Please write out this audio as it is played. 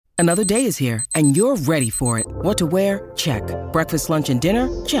Another day is here, and you're ready for it. What to wear? Check. Breakfast, lunch, and dinner?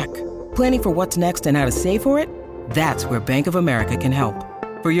 Check. Planning for what's next and how to save for it? That's where Bank of America can help.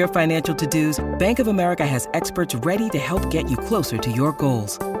 For your financial to-dos, Bank of America has experts ready to help get you closer to your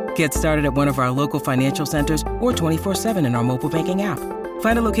goals. Get started at one of our local financial centers or 24/7 in our mobile banking app.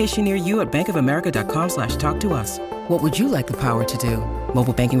 Find a location near you at bankofamerica.com/talktous. What would you like the power to do?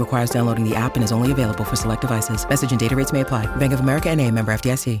 Mobile banking requires downloading the app and is only available for select devices. Message and data rates may apply. Bank of America N.A., member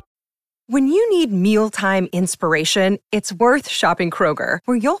FDIC. When you need mealtime inspiration, it's worth shopping Kroger,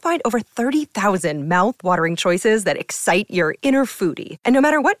 where you'll find over 30,000 mouth-watering choices that excite your inner foodie. And no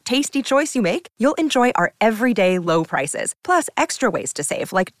matter what tasty choice you make, you'll enjoy our everyday low prices, plus extra ways to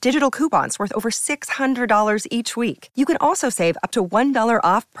save, like digital coupons worth over $600 each week. You can also save up to $1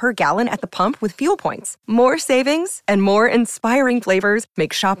 off per gallon at the pump with fuel points. More savings and more inspiring flavors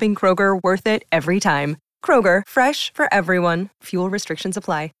make shopping Kroger worth it every time. Kroger, fresh for everyone. Fuel restrictions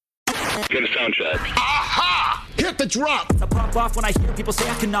apply. Get a sound check. Aha! Hit the drop! I pop off when I hear people say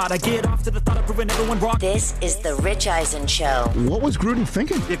I cannot. I get off to the thought of proving everyone wrong. This is the Rich Eisen Show. What was Gruden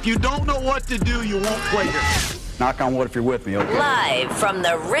thinking? If you don't know what to do, you won't play here. Knock on wood if you're with me, okay? Live from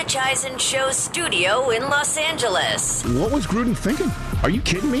the Rich Eisen Show studio in Los Angeles. What was Gruden thinking? Are you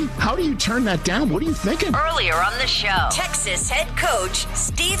kidding me? How do you turn that down? What are you thinking? Earlier on the show, Texas head coach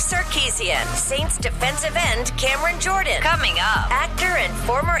Steve Sarkisian, Saints defensive end Cameron Jordan. Coming up, actor and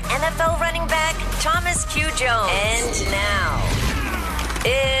former NFL running back Thomas Q. Jones. And now,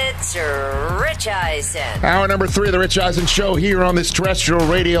 it's Rich Eisen. Hour number 3 of the Rich Eisen Show here on this terrestrial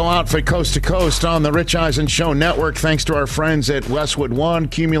radio outfit coast to coast on the Rich Eisen Show Network. Thanks to our friends at Westwood One,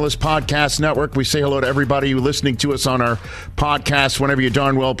 Cumulus Podcast Network. We say hello to everybody who listening to us on our podcast whenever you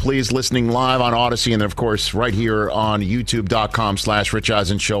darn well please, listening live on Odyssey and, of course, right here on youtube.com/Rich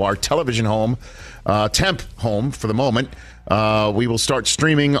Eisen Show, our television home, temp home for the moment. We will start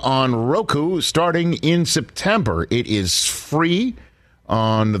streaming on Roku starting in September. It is free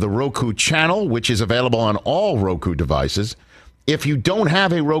on the Roku channel, which is available on all Roku devices. If you don't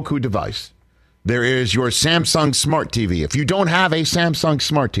have a Roku device, there is your Samsung Smart TV. If you don't have a Samsung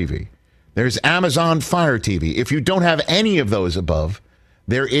Smart TV, there's Amazon Fire TV. If you don't have any of those above,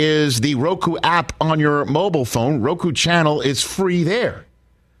 there is the Roku app on your mobile phone. Roku channel is free there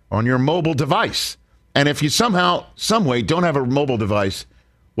on your mobile device. And if you somehow, some way don't have a mobile device,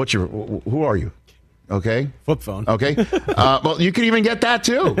 who are you? Okay. Flip phone. Okay. Well, you can even get that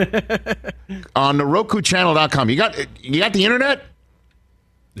too on the RokuChannel.com. You got the internet?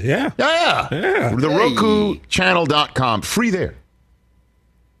 Yeah. Yeah. The RokuChannel.com. Free there.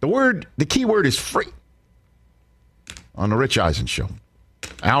 The key word is free on the Rich Eisen Show.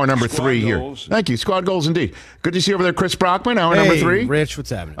 Hour number 3 here. Thank you. Squad goals indeed. Good to see you over there, Chris Brockman. Hour number 3. Rich,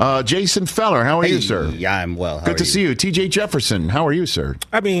 what's happening? Jason Feller, how are you, sir? Yeah, I'm well. Good to see you. TJ Jefferson, how are you, sir?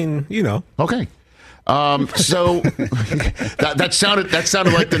 I mean, you know. Okay. So that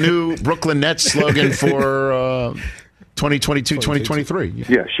sounded like the new Brooklyn Nets slogan for 2022-2023.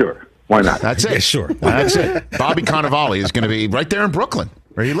 Yeah, sure. Why not? That's it. Yeah, sure. That's it. Bobby Cannavale is going to be right there in Brooklyn,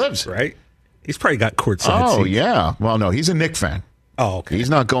 where he lives. Right. He's probably got courtside seats. Oh, yeah. Well, no, he's a Knicks fan. Oh, okay. He's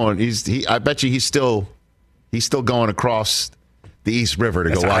not going. I bet you he's still going across the East River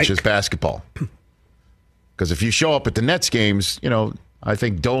to go watch his basketball. Because if you show up at the Nets games, I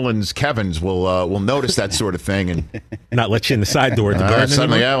think Dolan's Kevins will notice that sort of thing and not let you in the side door at the garden.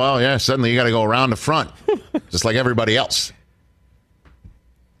 Suddenly, suddenly you got to go around the front, just like everybody else.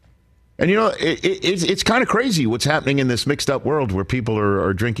 And it's kind of crazy what's happening in this mixed up world where people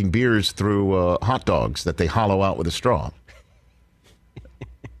are drinking beers through hot dogs that they hollow out with a straw.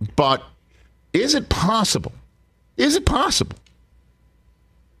 But is it possible? Is it possible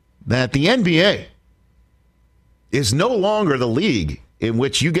that the NBA is no longer the league in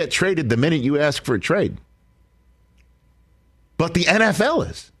which you get traded the minute you ask for a trade, but the NFL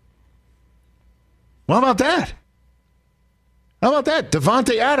is? Well, how about that? How about that?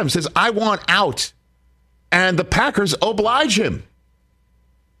 Devontae Adams says, I want out. And the Packers oblige him.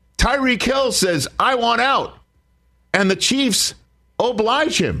 Tyreek Hill says, I want out. And the Chiefs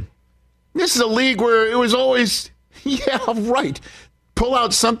oblige him. This is a league where it was always, yeah, right. Pull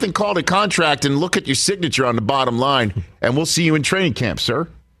out something called a contract and look at your signature on the bottom line, and we'll see you in training camp, sir.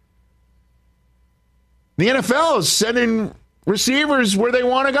 The NFL is sending receivers where they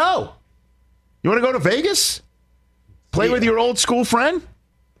want to go. You want to go to Vegas? Play with your old school friend?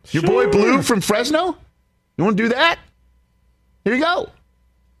 Your boy Blue from Fresno? You want to do that? Here you go.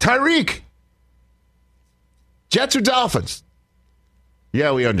 Tyreek. Jets or Dolphins?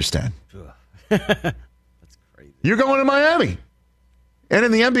 Yeah, we understand. That's crazy. You're going to Miami. And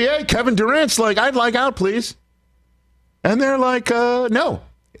in the NBA, Kevin Durant's like, I'd like out, please. And they're like, no.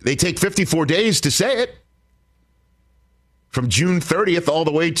 they take 54 days to say it. From June 30th all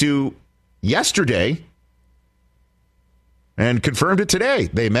the way to yesterday. And confirmed it today.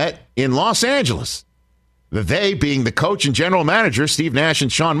 They met in Los Angeles. The they being the coach and general manager, Steve Nash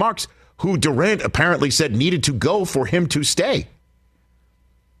and Sean Marks, who Durant apparently said needed to go for him to stay.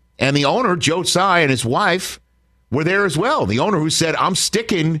 And the owner, Joe Tsai, and his wife were there as well. The owner who said, I'm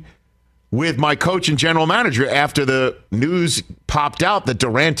sticking with my coach and general manager after the news popped out that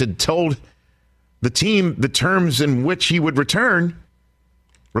Durant had told the team the terms in which he would return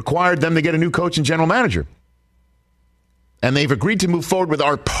required them to get a new coach and general manager. And they've agreed to move forward with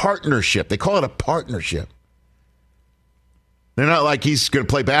our partnership. They call it a partnership. They're not like he's going to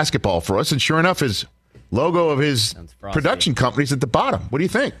play basketball for us. And sure enough, his logo of his production company's at the bottom. What do you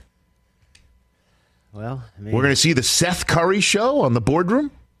think? Well, we're going to see the Seth Curry show on the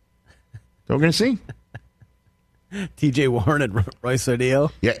boardroom. That's what we're going to see. TJ Warren and Royce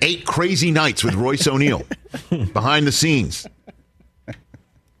O'Neal. Yeah, 8 crazy nights with Royce O'Neal behind the scenes.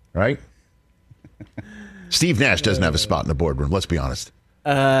 Right? Steve Nash doesn't have a spot in the boardroom, let's be honest.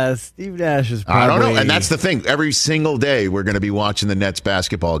 Steve Nash is probably... I don't know, and that's the thing. Every single day we're going to be watching the Nets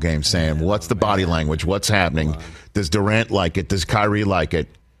basketball game saying, what's the body language? What's happening? Does Durant like it? Does Kyrie like it?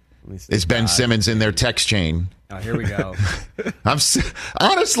 Is Ben Simmons in their text chain? Oh, here we go.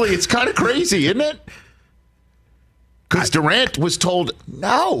 Honestly, it's kind of crazy, isn't it? Because Durant was told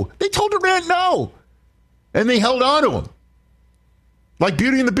no. They told Durant no. And they held on to him. Like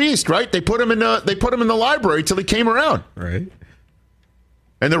Beauty and the Beast, right? They put him in the library till he came around. Right.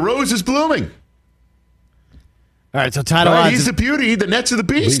 And the rose is blooming. All right, so title odds. He's the beauty, the Nets are the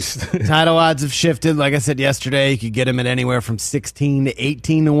beast. Title odds have shifted. Like I said yesterday, you could get them at anywhere from 16 to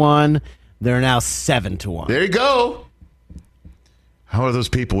 18 to 1. They're now 7 to 1. There you go. How are those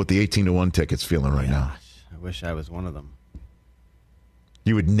people with the 18 to 1 tickets feeling right now? I wish I was one of them.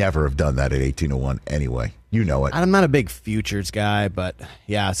 You would never have done that at 18 to 1 anyway. You know it. I'm not a big futures guy, but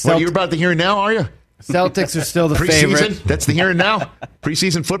yeah. What, you're about the here and now, are you? Celtics are still the Preseason? favorite. That's the here and now.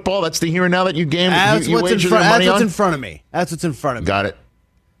 Preseason football, that's the here and now that you game. That's you what's in wager your money That's what's on? in front of me. That's what's in front of me. Got it.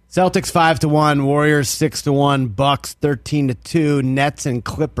 Celtics 5 to 1, Warriors 6 to 1, Bucks 13 to 2, Nets and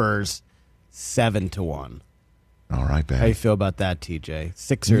Clippers 7 to 1. All right, man. How you feel about that, TJ?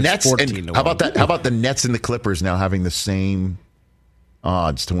 Sixers Nets 14 and, to 1. How about that? How about the Nets and the Clippers now having the same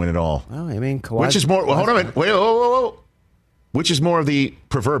odds to win it all? Well, I mean, Kawhi. Which is more? Well, hold on a minute. Wait, whoa. Which is more of the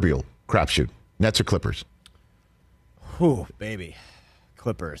proverbial crapshoot? Nets or Clippers? Whew, baby.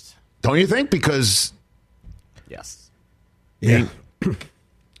 Clippers. Don't you think? Because yes. Yeah.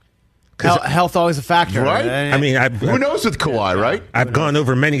 Health always a factor, right? I mean, who knows with Kawhi, right? I've gone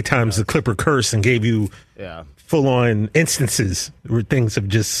over many times the Clipper curse and gave you full-on instances where things have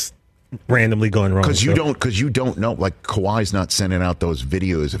just randomly gone wrong. Because you don't know. Like Kawhi's not sending out those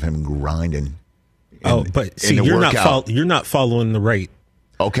videos of him grinding. But see, you're not following the right.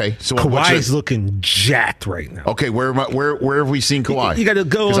 Okay, so Kawhi's looking jacked right now. Okay, where have we seen Kawhi? You got to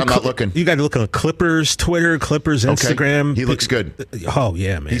go. I'm not looking. You got to look on Clippers Twitter, Clippers Instagram. He looks good. Oh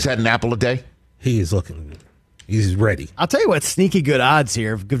yeah, man. He's had an apple a day. He is looking. He's ready. I'll tell you what, sneaky good odds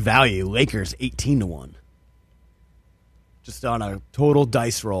here, good value. Lakers 18 to 1. Just on a total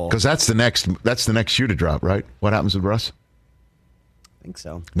dice roll. Because that's the next shoe to drop, right? What happens with Russ? I think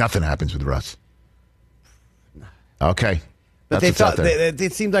so. Nothing happens with Russ. Okay. But they thought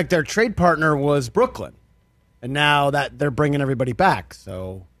it seemed like their trade partner was Brooklyn, and now that they're bringing everybody back.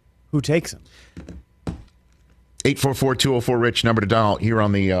 So, who takes him? 844-204-RICH, number to dial here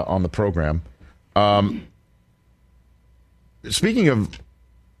on the program. Speaking of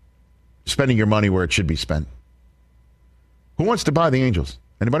spending your money where it should be spent, who wants to buy the Angels?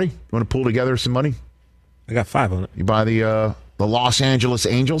 Anybody? You want to pull together some money? I got 5 on it. You buy the Los Angeles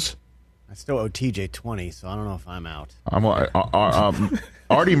Angels? I still owe TJ 20, so I don't know if I'm out.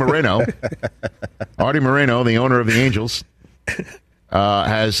 Artie Moreno, the owner of the Angels,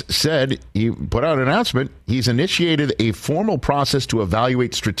 has said, he put out an announcement, he's initiated a formal process to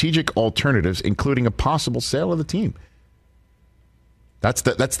evaluate strategic alternatives, including a possible sale of the team. That's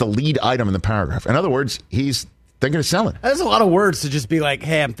the lead item in the paragraph. In other words, he's thinking of selling. That's a lot of words to just be like,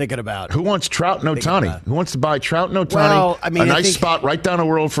 hey, I'm thinking about. Who wants Trout and Ohtani? Who wants to buy Trout and Ohtani? Well, I mean, a nice spot right down the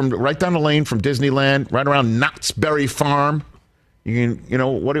lane from Disneyland, right around Knott's Berry Farm. You can,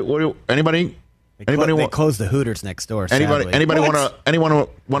 anybody? They closed the Hooters next door. Anybody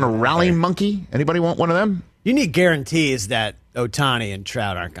want a rally monkey? Anybody want one of them? You need guarantees that Ohtani and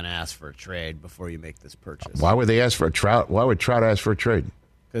Trout aren't going to ask for a trade before you make this purchase. Why would they ask for a Trout? Why would Trout ask for a trade?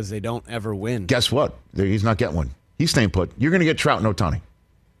 Because they don't ever win. Guess what? He's not getting one. He's staying put. You're going to get Trout and Ohtani.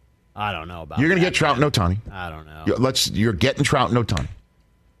 I don't know about You're going to that, get Trout and Ohtani. I don't know. You're getting Trout and Ohtani.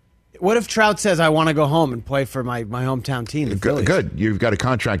 What if Trout says, I want to go home and play for my hometown team? The Phillies? Good. You've got a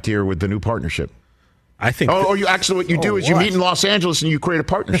contract here with the new partnership. I think. Or you actually, what you do is you meet in Los Angeles and you create a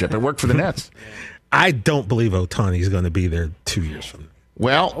partnership. It worked for the Nets. I don't believe Ohtani's going to be there 2 years from now.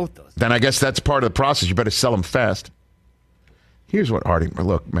 Well, then I guess that's part of the process. You better sell him fast. Here's what Artie,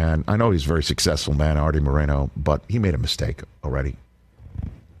 look, man, I know he's a very successful man, Artie Moreno, but he made a mistake already.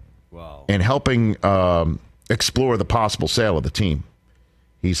 Wow. In helping explore the possible sale of the team,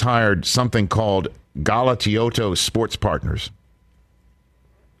 he's hired something called Galatioto Sports Partners.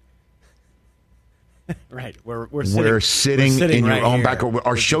 Right. We're sitting in your own back.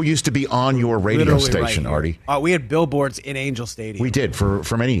 Our show used to be on your radio station, Artie. We had billboards in Angel Stadium. We did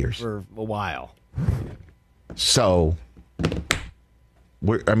for many years. For a while. So,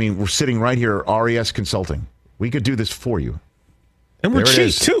 we're sitting right here, RES Consulting. We could do this for you. And we're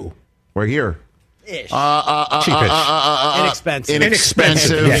cheap, too. We're here. Ish. Cheapish. Inexpensive.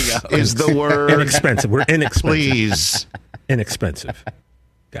 Inexpensive is the word. Inexpensive. We're inexpensive. Please. Inexpensive.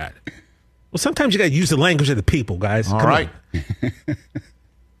 Got it. Well, sometimes you got to use the language of the people, guys. All right.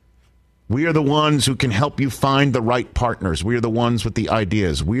 We are the ones who can help you find the right partners. We are the ones with the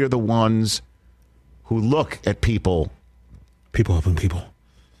ideas. We are the ones who look at people. People helping people.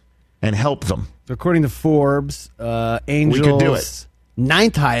 And help them. According to Forbes, Angels, we could do it.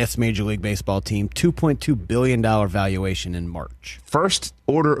 9th highest Major League Baseball team, $2.2 billion valuation in March. First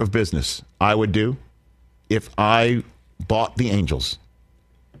order of business I would do if I bought the Angels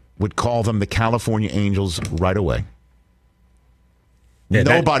would call them the California Angels right away. Yeah,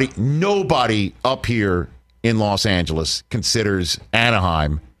 nobody up here in Los Angeles considers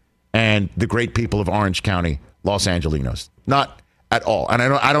Anaheim and the great people of Orange County Los Angelinos. Not at all. And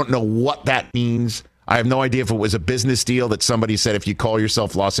I don't know what that means. I have no idea if it was a business deal that somebody said, if you call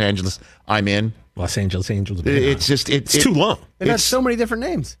yourself Los Angeles, I'm in. Los Angeles Angels. It's just it's too long. They've got so many different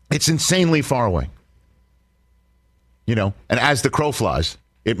names. It's insanely far away. And as the crow flies,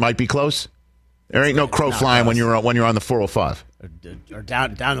 it might be close. There ain't no crow flying when you're on the 405 or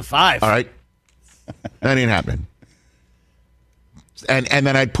down to 5. All right, that ain't happening. And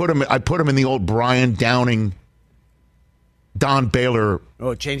then I'd put him in the old Brian Downing, Don Baylor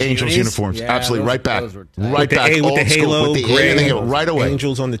Angels uniforms. Yeah, absolutely, right back, with the halo, gray, right away.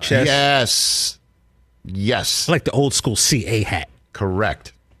 Angels on the chest. Yes. I like the old school CA hat.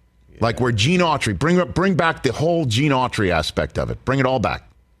 Correct. Like where Gene Autry, bring back the whole Gene Autry aspect of it. Bring it all back.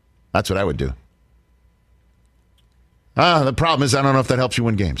 That's what I would do. The problem is I don't know if that helps you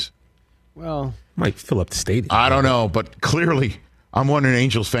win games. Well, might fill up the stadium. I don't know, but clearly I'm wondering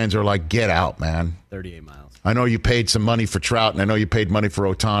Angels fans are like, get out, man. 38 miles. I know you paid some money for Trout, and I know you paid money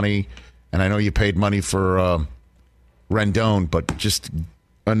for Ohtani, and I know you paid money for Rendon, but just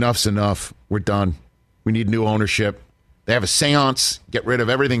enough's enough. We're done. We need new ownership. They have a seance. Get rid of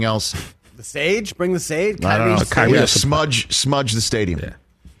everything else. The sage? Bring the sage? I don't know. Yeah, smudge the stadium. Yeah.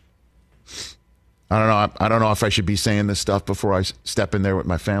 I don't know if I should be saying this stuff before I step in there with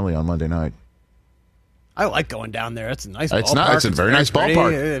my family on Monday night. I like going down there. It's a nice ballpark. It's a very nice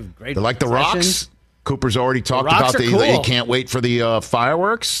ballpark. Great. They like the rocks. Cooper's already talked about that he can't wait for the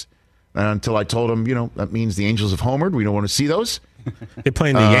fireworks. Until I told him, that means the Angels have homered. We don't want to see those. They're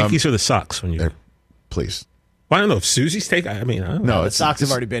playing the Yankees or the Sox when you. Please. Well, I don't know if Susie's take. I mean, I don't know. No, the Sox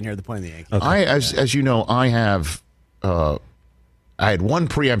have already been here. They're playing the Yankees. Okay. As you know, I have. I had one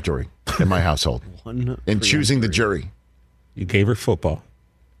preemptory in my household in choosing the jury. You gave her football.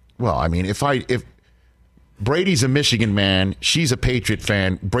 Well, I mean, if Brady's a Michigan man, she's a Patriot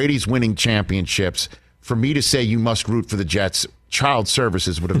fan, Brady's winning championships. For me to say you must root for the Jets, child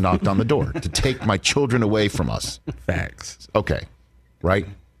services would have knocked on the door to take my children away from us. Facts. Okay, right?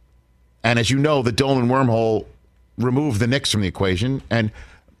 And as you know, the Dolan wormhole removed the Knicks from the equation, and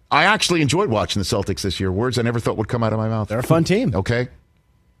I actually enjoyed watching the Celtics this year. Words I never thought would come out of my mouth. They're a fun team. Okay.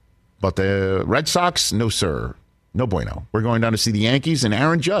 But the Red Sox, no, sir. No bueno. We're going down to see the Yankees and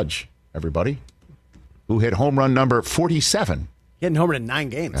Aaron Judge, everybody, who hit home run number 47. He hadn't homered in 9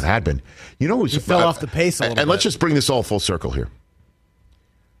 games. It had been. You know who's... He fell off the pace a little bit. And let's just bring this all full circle here.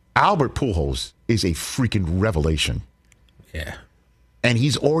 Albert Pujols is a freaking revelation. Yeah. And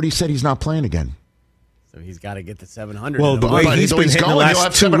he's already said he's not playing again. So he's got to get to 700. Well, the way he's been hitting the last he'll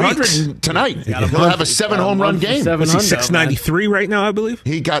have 700 weeks. Tonight. He'll have a 7-home run game. Was he 693 right now, I believe?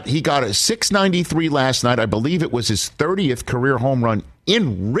 He got a 693 last night. I believe it was his 30th career home run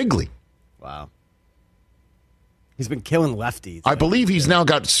in Wrigley. Wow. He's been killing lefties. I believe he's now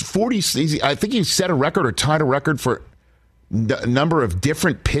got 40. I think he set a record or tied a record for the number of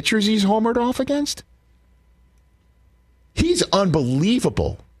different pitchers he's homered off against. He's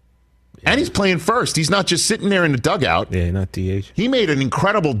unbelievable. And he's playing first. He's not just sitting there in the dugout. Yeah, not DH. He made an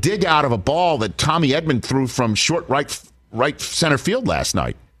incredible dig out of a ball that Tommy Edman threw from short right center field last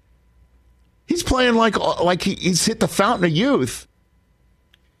night. He's playing like he's hit the fountain of youth.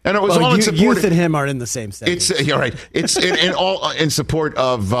 And it was all in support. Youth and him are in the same sentence. You're right. It's all in support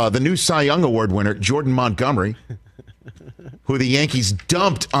of the new Cy Young Award winner, Jordan Montgomery, who the Yankees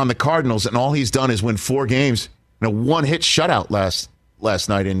dumped on the Cardinals, and all he's done is win 4 games and a 1-hit shutout last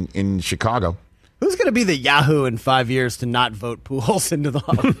night in Chicago. Who's going to be the Yahoo in 5 years to not vote Pujols into the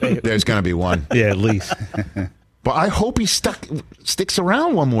Hall of Fame? There's going to be one. Yeah, at least. But I hope he sticks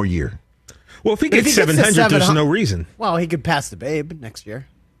around one more year. Well, if he gets 700, there's no reason. Well, he could pass the Babe next year.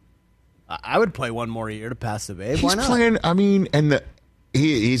 I would play one more year to pass the Babe. Why not? He's playing, and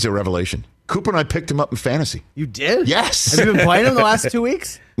he's a revelation. Cooper and I picked him up in fantasy. You did? Yes. Have you been playing him the last 2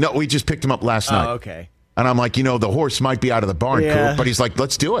 weeks? No, we just picked him up last night. Oh, okay. And I'm like, the horse might be out of the barn, Coop, but he's like,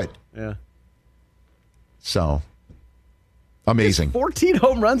 let's do it. Yeah. So, amazing. 14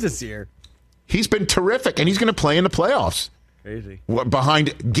 home runs this year. He's been terrific, and he's going to play in the playoffs. Crazy.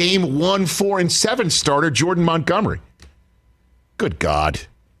 Behind game 1, 4, and 7 starter Jordan Montgomery. Good God.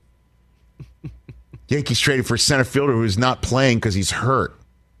 Yankees traded for a center fielder who's not playing because he's hurt.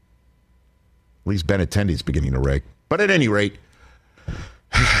 At least Benintendi's beginning to rake. But at any rate,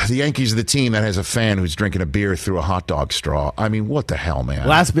 the Yankees are the team that has a fan who's drinking a beer through a hot dog straw. I mean, what the hell, man?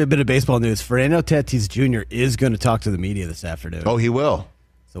 Last bit of baseball news. Fernando Tatis Jr. is going to talk to the media this afternoon. Oh, he will?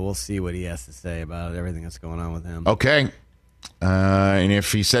 So we'll see what he has to say about everything that's going on with him. Okay. And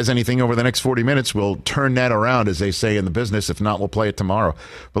if he says anything over the next 40 minutes, we'll turn that around, as they say in the business. If not, we'll play it tomorrow.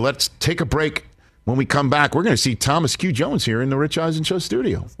 But let's take a break. When we come back, we're going to see Thomas Q. Jones here in the Rich Eisen Show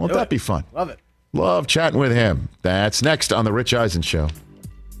studio. Won't that be fun? Love it. Love chatting with him. That's next on the Rich Eisen Show.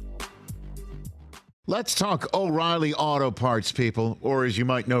 Let's talk O'Reilly Auto Parts, people, or as you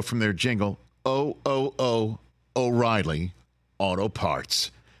might know from their jingle, O'Reilly Auto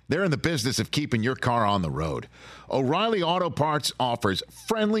Parts. They're in the business of keeping your car on the road. O'Reilly Auto Parts offers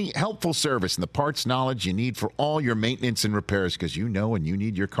friendly, helpful service and the parts knowledge you need for all your maintenance and repairs, because when you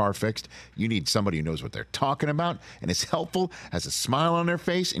need your car fixed, you need somebody who knows what they're talking about and is helpful, has a smile on their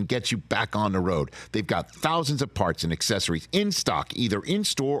face, and gets you back on the road. They've got thousands of parts and accessories in stock, either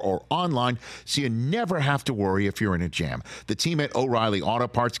in-store or online, so you never have to worry if you're in a jam. The team at O'Reilly Auto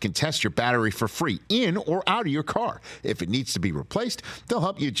Parts can test your battery for free in or out of your car. If it needs to be replaced, they'll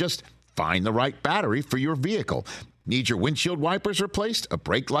help you just find the right battery for your vehicle. Need your windshield wipers replaced, a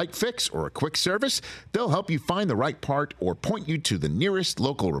brake light fix, or a quick service? They'll help you find the right part or point you to the nearest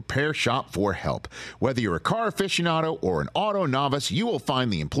local repair shop for help. Whether you're a car aficionado or an auto novice, you will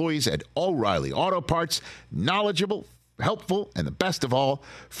find the employees at O'Reilly Auto Parts knowledgeable, helpful, and the best of all,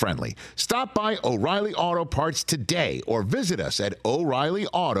 friendly. Stop by O'Reilly Auto Parts today or visit us at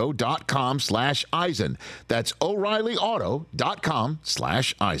O'ReillyAuto.com/Eisen. That's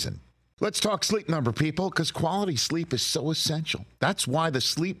O'ReillyAuto.com/Eisen. Let's talk Sleep Number, people, because quality sleep is so essential. That's why the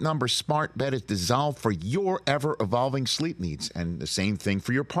Sleep Number Smart Bed is designed for your ever-evolving sleep needs, and the same thing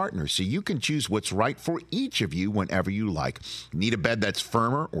for your partner, so you can choose what's right for each of you whenever you like. Need a bed that's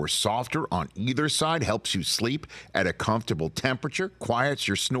firmer or softer on either side, helps you sleep at a comfortable temperature, quiets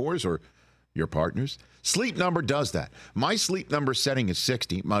your snores or your partner's? Sleep Number does that. My Sleep Number setting is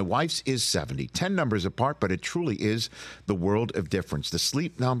 60. My wife's is 70. 10 numbers apart, but it truly is the world of difference. The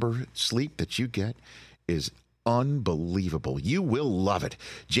Sleep Number sleep that you get is unbelievable. You will love it.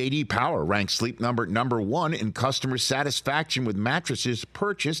 J.D. Power ranks Sleep Number number 1 in customer satisfaction with mattresses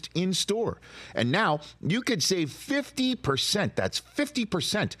purchased in store. And now you could save 50%. That's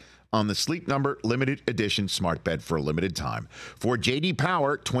 50% on the Sleep Number limited edition smart bed for a limited time. For J.D.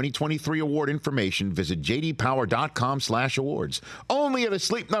 Power 2023 award information, visit jdpower.com/awards. Only at a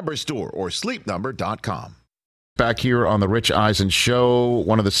Sleep Number store or sleepnumber.com. Back here on the Rich Eisen Show,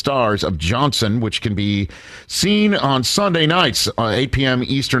 one of the stars of Johnson, which can be seen on Sunday nights, 8 p.m.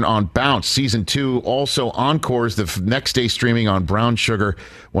 Eastern on Bounce. Season 2 also encores the next day streaming on Brown Sugar,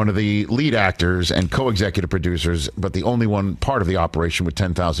 one of the lead actors and co-executive producers, but the only one part of the operation with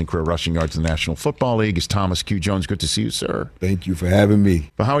 10,000 career rushing yards in the National Football League is Thomas Q. Jones. Good to see you, sir. Thank you for having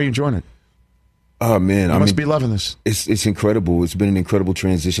me. But how are you enjoying it? Oh, man. You must be loving this. It's incredible. It's been an incredible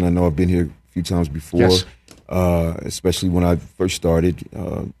transition. I know I've been here a few times before. Yes. Especially when I first started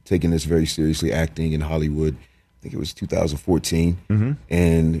taking this very seriously, acting in Hollywood. I think it was 2014. Mm-hmm.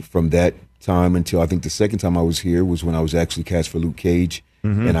 And from that time until I think the second time I was here was when I was actually cast for Luke Cage.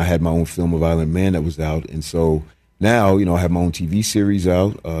 Mm-hmm. And I had my own film, A Violent Man, that was out. And so now, I have my own TV series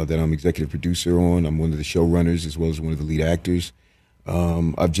out that I'm executive producer on. I'm one of the showrunners as well as one of the lead actors.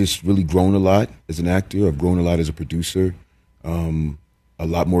 I've just really grown a lot as an actor. I've grown a lot as a producer. a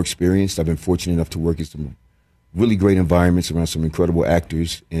lot more experienced. I've been fortunate enough to work in some really great environments around some incredible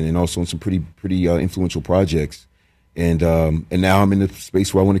actors, and also in some pretty influential projects. And now I'm in the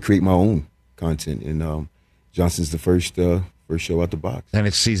space where I want to create my own content. And Johnson's the first show out the box. And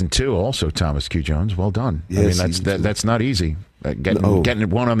it's season 2 also, Thomas Q. Jones. Well done. Yeah, I mean, that's not easy. Getting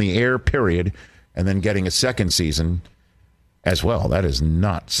one on the air, period, and then getting a second season as well. That is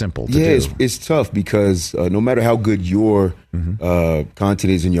not simple to do. Yeah, it's tough because no matter how good your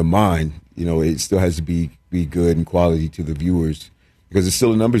content is in your mind, it still has to be good and quality to the viewers, because it's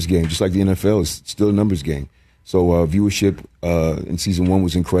still a numbers game, just like the NFL. It's still a numbers game. So viewership in season 1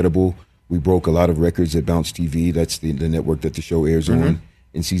 was incredible. We broke a lot of records at Bounce TV. That's the network that the show airs on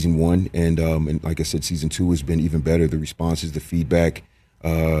in season 1. And like I said, season 2 has been even better. The responses, the feedback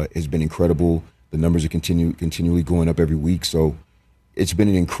has been incredible. The numbers are continually going up every week. So it's been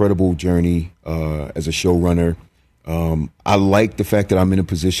an incredible journey as a showrunner. I like the fact that I'm in a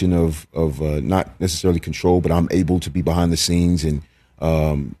position of not necessarily control, but I'm able to be behind the scenes and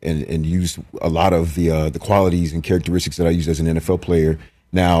use a lot of the qualities and characteristics that I used as an NFL player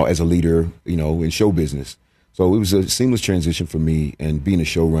now as a leader, in show business. So it was a seamless transition for me, and being a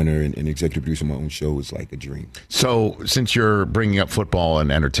showrunner and executive producer of my own show is like a dream. So since you're bringing up football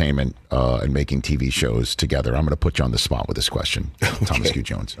and entertainment and making TV shows together, I'm going to put you on the spot with this question, okay. Thomas Q.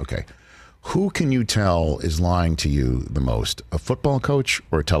 Jones. Okay. Who can you tell is lying to you the most, a football coach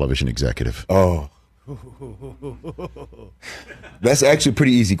or a television executive? Oh. That's actually a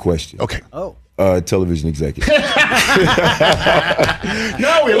pretty easy question. Okay. Oh. Television executive. No,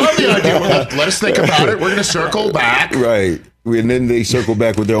 we love the idea. Let us think about it. We're going to circle back. Right. And then they circle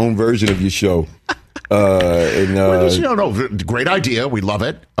back with their own version of your show. Great idea. We love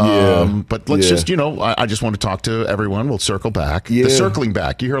it. But let's just, I just want to talk to everyone. We'll circle back. Yeah. The circling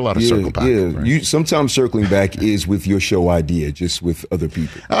back. You hear a lot of circle back. Yeah. Right? Sometimes circling back is with your show idea, just with other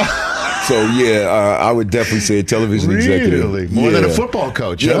people. So, I would definitely say a television executive. Really? More than a football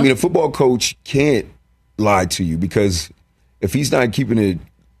coach, Yeah, huh? I mean, a football coach can't lie to you, because if he's not keeping it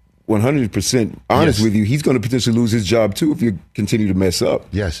 100% honest with you, he's going to potentially lose his job, too, if you continue to mess up.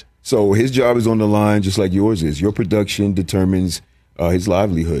 Yes. So his job is on the line just like yours is. Your production determines his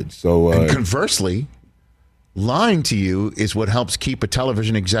livelihood. So, and conversely, lying to you is what helps keep a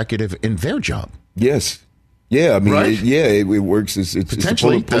television executive in their job. Yes. Yeah, I mean, right? it works. It's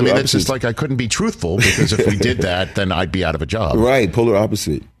potentially. It's polar it's just like I couldn't be truthful, because if we did that, then I'd be out of a job. Right, polar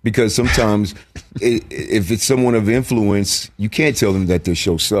opposite. Because sometimes, if it's someone of influence, you can't tell them that their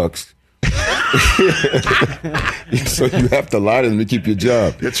show sucks. So you have to lie to them to keep your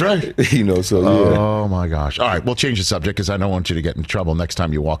job. That's right. Oh my gosh. All right, we'll change the subject, because I don't want you to get in trouble next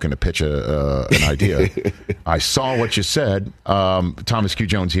time you walk in to pitch an idea. I saw what you said. Thomas Q.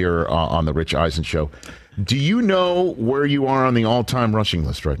 Jones here on the Rich Eisen Show. Do you know where you are on the all-time rushing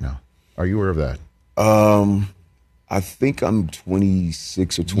list right now? Are you aware of that? I think I'm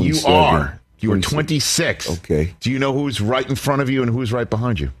 26 or 27. You are. You are 26. Okay. Do you know who's right in front of you and who's right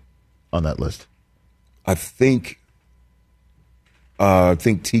behind you on that list? I think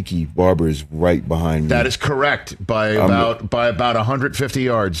Tiki Barber is right behind me. That is correct by about 150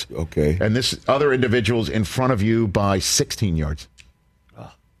 yards. Okay. And this other individual's in front of you by 16 yards.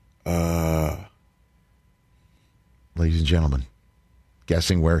 Ladies and gentlemen,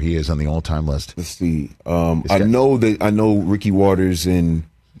 guessing where he is on the all-time list. Let's see. I know Ricky Waters and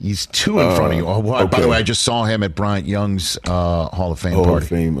he's 2 in front of you. Okay. By the way, I just saw him at Bryant Young's Hall of Fame party. Hall of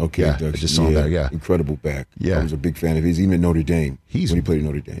Fame. Okay. Yeah, I just saw him there. Yeah, incredible back. Yeah, I was a big fan of his. Even at Notre Dame, when he played at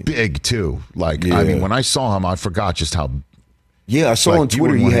Notre Dame, big too. I mean, when I saw him, I forgot just how. Yeah, I saw on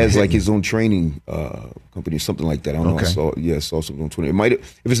Twitter he has his own training company or something like that. I don't know. I saw something on Twitter. It might,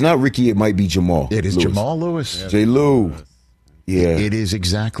 if it's not Ricky, it might be Jamal. It is Lewis. Jamal Lewis. J. Lou. Yeah. It is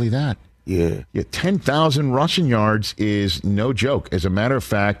exactly that. Yeah. 10,000 rushing yards is no joke. As a matter of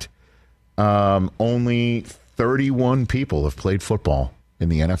fact, only 31 people have played football in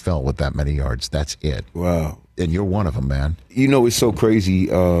the NFL with that many yards. That's it. Wow. And you're one of them, man. It's so crazy.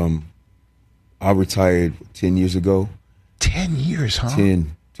 I retired 10 years ago. 10 years, huh?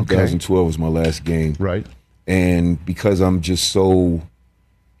 10. 2012 was my last game. Right. And because I'm just so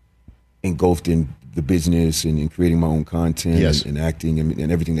engulfed in the business and in creating my own content and acting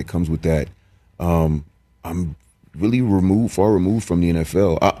and everything that comes with that, I'm really far removed from the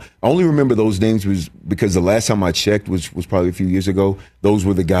NFL. I only remember those names was because the last time I checked was probably a few years ago. Those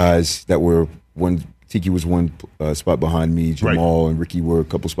were the guys that were Tiki was one spot behind me. Jamal and Ricky were a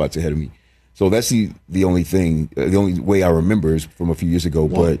couple spots ahead of me. So that's the only thing, the only way I remember is from a few years ago.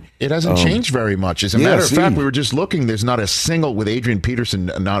 But it hasn't changed very much. As a matter of fact, we were just looking. There's not a single, with Adrian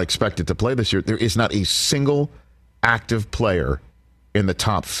Peterson not expected to play this year, there is not a single active player in the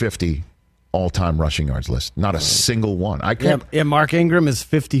top 50 all-time rushing yards list. Not a single one. I can't. Yeah, Mark Ingram is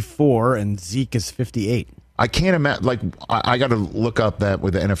 54 and Zeke is 58. I can't imagine. Like, I got to look up that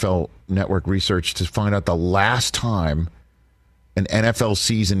with the NFL Network research to find out the last time an NFL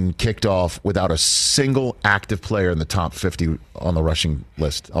season kicked off without a single active player in the top 50 on the rushing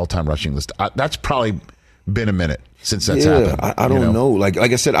list, all-time rushing list. That's probably been a minute since that's happened. I don't know. Like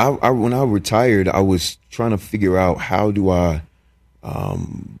I said, I when I retired, I was trying to figure out how do I,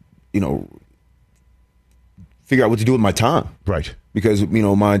 figure out what to do with my time. Right. Because,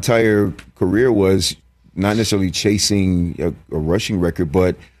 my entire career was not necessarily chasing a rushing record,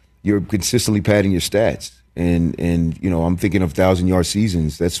 but you're consistently padding your stats. And I'm thinking of 1,000-yard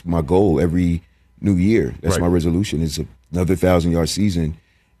seasons. That's my goal every new year. That's my resolution, is another 1,000-yard season.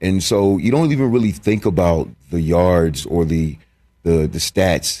 And so you don't even really think about the yards or the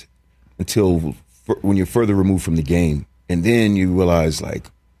stats until when you're further removed from the game. And then you realize,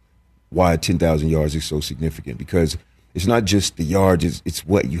 like, why 10,000 yards is so significant, because it's not just the yards, it's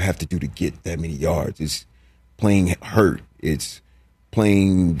what you have to do to get that many yards. It's playing hurt. It's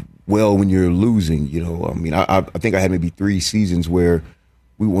playing well when you're losing. I think I had maybe 3 seasons where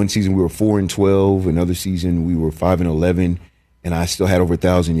one season we were 4-12, another season we were 5-11, and I still had over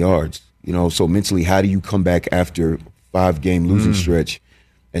 1,000 yards. So mentally, how do you come back after 5-game losing stretch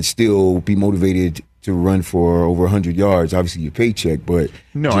and still be motivated to run for over 100 yards? Obviously your paycheck, but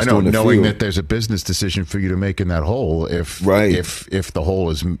no, I know, knowing that there's a business decision for you to make in that hole if the hole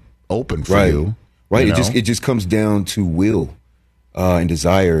is open for you. Right. It just comes down to will and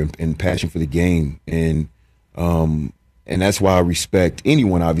desire and passion for the game. And that's why I respect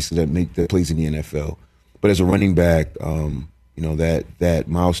anyone, obviously, that plays in the NFL. But as a running back, that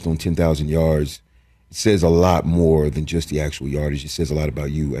milestone 10,000 yards, it says a lot more than just the actual yardage. It says a lot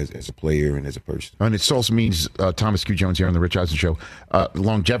about you as a player and as a person. And it also means, Thomas Q. Jones here on the Rich Eisen Show,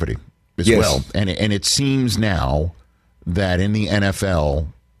 longevity as well. And it seems now that in the NFL,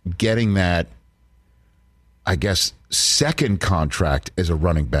 getting that, I guess, second contract as a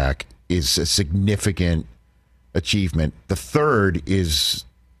running back is a significant achievement. The third is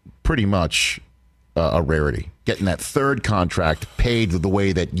pretty much a rarity. Getting that third contract paid the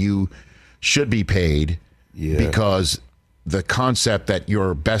way that you should be paid, because the concept that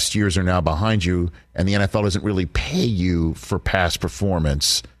your best years are now behind you, and the NFL doesn't really pay you for past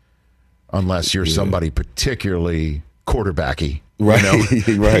performance unless you're somebody particularly quarterbacky. Right,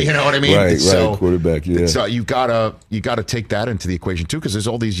 right. You know what I mean? Right, quarterback, yeah. So you gotta take that into the equation too, because there's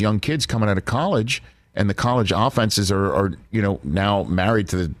all these young kids coming out of college, and the college offenses are now married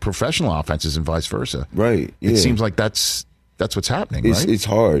to the professional offenses and vice versa. Right. Yeah. It seems like that's what's happening, right? It's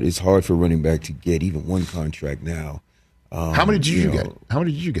hard. It's hard for running back to get even one contract now. How many did you get? How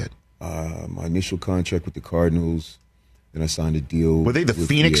many did you get? My initial contract with the Cardinals. Then I signed a deal. Were they the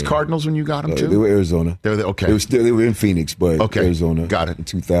Phoenix Cardinals when you got them too? They were Arizona. Okay. They were in Phoenix, but Arizona. Got it. In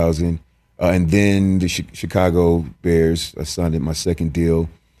 2000, and then the Chicago Bears. I signed my second deal,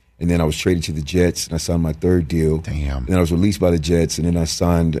 and then I was traded to the Jets, and I signed my third deal. Damn. And then I was released by the Jets, and then I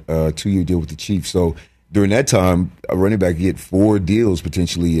signed a 2-year deal with the Chiefs. So during that time, a running back get 4 deals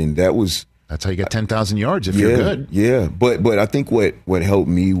potentially, and that's how you get 10,000 yards if you're good. Yeah, but I think what helped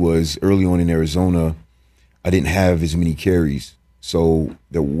me was early on in Arizona, I didn't have as many carries, so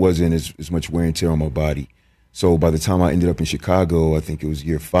there wasn't as much wear and tear on my body. So by the time I ended up in Chicago, I think it was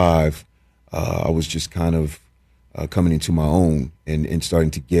year 5, I was just kind of coming into my own and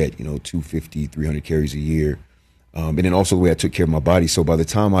starting to get 250, 300 carries a year. And then also the way I took care of my body. So by the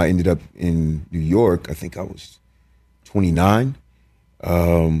time I ended up in New York, I think I was 29.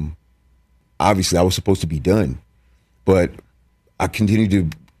 Obviously, I was supposed to be done, but I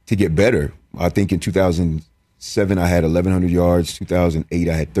continued to get better. I think in 2007, I had 1,100 yards. 2008,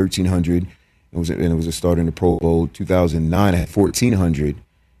 I had 1,300. It was a start in the Pro Bowl. 2009, I had 1,400.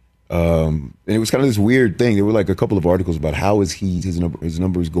 And it was kind of this weird thing. There were like a couple of articles about how is his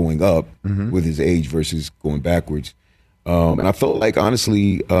numbers going up with his age versus going backwards. And I felt like,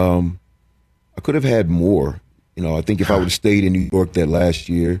 honestly, I could have had more. I think if I would have stayed in New York that last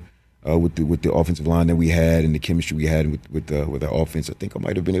year with the offensive line that we had and the chemistry we had with our offense, I think I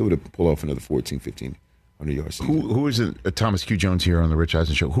might have been able to pull off another 1,100 yards. Who is it? Thomas Q. Jones here on the Rich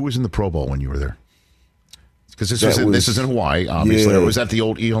Eisen Show. Who was in the Pro Bowl when you were there? Because this is in Hawaii, obviously. Or was that the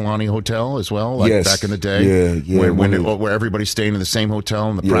old Iolani Hotel as well, back in the day? Yeah. Where everybody's staying in the same hotel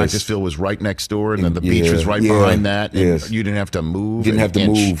and the practice field was right next door, and then the beach was right behind that, and you didn't have to move. Didn't have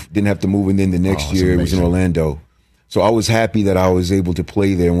to move, and then the next year it was in Orlando. So I was happy that I was able to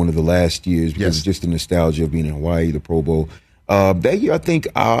play there one of the last years because it's just the nostalgia of being in Hawaii, the Pro Bowl. That year, I think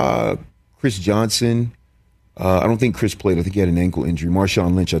Chris Johnson, I don't think Chris played. I think he had an ankle injury.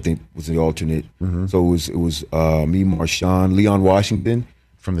 Marshawn Lynch, I think, was the alternate. So it was me, Marshawn, Leon Washington.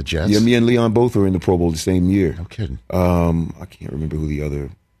 From the Jets? Yeah, me and Leon both were in the Pro Bowl the same year. No kidding. I can't remember who the other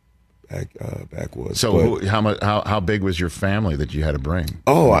back was. So how big was your family that you had to bring?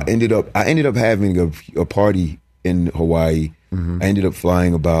 Oh, I ended up having a party in Hawaii. I ended up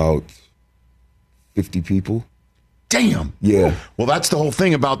flying about 50 people. Damn. Yeah. Well, that's the whole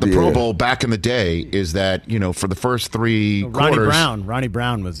thing about the Pro Bowl back in the day is that, for the first three quarters. Ronnie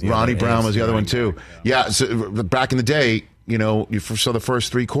Brown was the other one too. Yeah. So back in the day, so the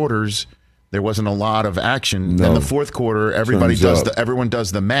first three quarters, there wasn't a lot of action. No. Then the fourth quarter, everyone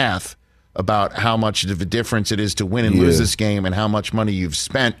does the math about how much of a difference it is to win and lose this game and how much money you've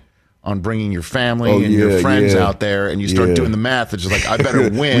spent on bringing your family and your friends out there, and you start doing the math. It's just like, I better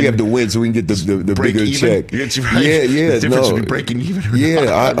win. We have to win so we can get the bigger even. check. It's right. Yeah. The difference between breaking even or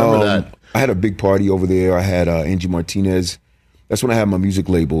not. I remember that. I had a big party over there. I had Angie Martinez. That's when I had my music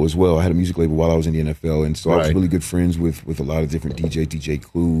label as well. I had a music label while I was in the NFL, and so I was really good friends with a lot of different DJ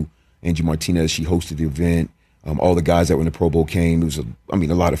Clue, Angie Martinez. She hosted the event. All the guys that were in the Pro Bowl came. It was a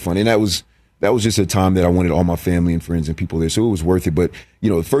lot of fun, and that was just a time that I wanted all my family and friends and people there, so it was worth it. But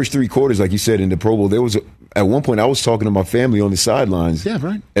the first three quarters, like you said, in the Pro Bowl, there was at one point I was talking to my family on the sidelines. Yeah,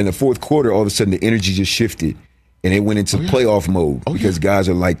 right. And the fourth quarter, all of a sudden, the energy just shifted, and it went into playoff mode because guys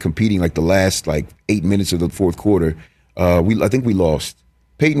are like competing like the last 8 minutes of the fourth quarter. I think we lost.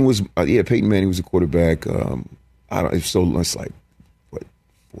 Peyton Manning was a quarterback. It's like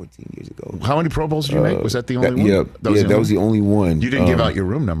 14 years ago. How many Pro Bowls did you make? Was that the only one? Yeah, that was the only one. You didn't give out your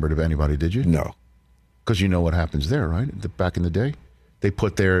room number to anybody, did you? No. Because you know what happens there, right? Back in the day, they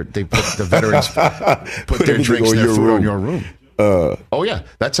put the veterans put their drinks and their food on your room.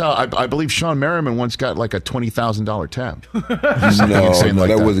 That's how I believe Sean Merriman once got like a $20,000 tab. No,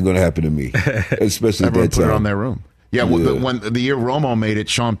 that wasn't going to happen to me, especially everyone at that put time. it on their room. Yeah, when the year Romo made it,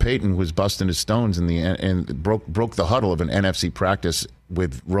 Sean Payton was busting his stones and broke the huddle of an NFC practice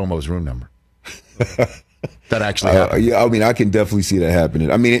with Romo's room number. That actually happened. I can definitely see that happening.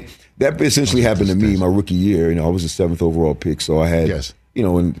 That essentially happened to me my rookie year. I was the 7th overall pick, so I had, in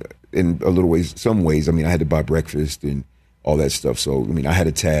a little ways, some ways, I had to buy breakfast and all that stuff. So, I had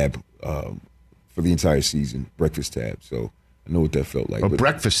a tab for the entire season, breakfast tab. So I know what that felt like. A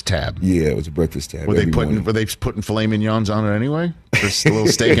breakfast tab? Yeah, it was a breakfast tab. Were they putting filet mignons on it anyway? Just a little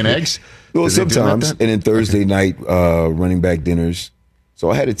steak and eggs? Well, sometimes. And then Thursday night, running back dinners. So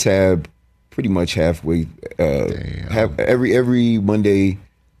I had a tab pretty much halfway, every Monday,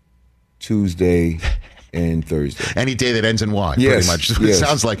 Tuesday, and Thursday. Any day that ends in Y, pretty much. It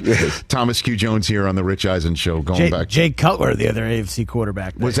sounds like Thomas Q. Jones here on the Rich Eisen Show, back. Jay Cutler, the other AFC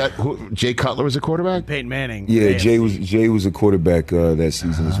quarterback. Was that Jay Cutler was a quarterback? Peyton Manning. Yeah, Jay was a quarterback that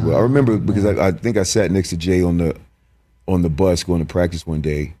season as well. I remember because I think I sat next to Jay on the bus going to practice one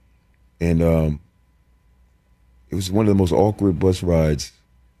day, and it was one of the most awkward bus rides.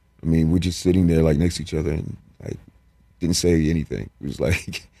 We're just sitting there like next to each other and didn't say anything. It was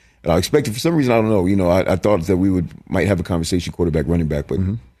like. And I expected, for some reason, I don't know. I thought that we might have a conversation, quarterback, running back, but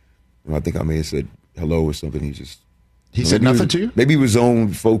I think I may have said hello or something. He said nothing to you? Maybe he was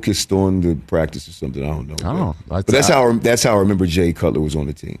focused on the practice or something. I don't know. Oh, but that's how I remember Jay Cutler was on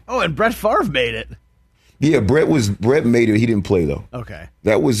the team. Oh, and Brett Favre made it. Yeah, Brett made it. He didn't play though. Okay.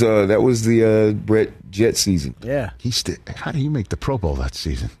 That was the Brett Jet season. Yeah. How do you make the Pro Bowl that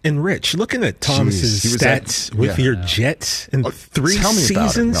season? And Rich, looking at Thomas's stats with your Jets in 3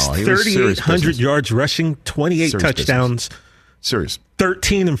 seasons, 3,800 yards rushing, 28 touchdowns. Serious.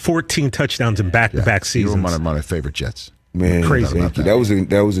 13 and 14 touchdowns in back-to-back seasons. You were one of my favorite Jets. Man, crazy. Thank you. That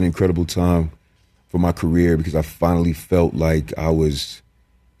was an incredible time for my career because I finally felt like I was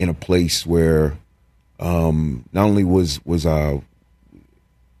in a place where not only was I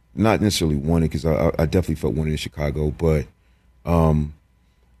not necessarily wanted, because I definitely felt wanted in Chicago, but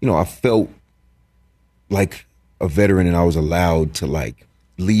I felt like a veteran and I was allowed to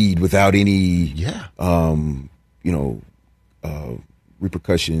lead without any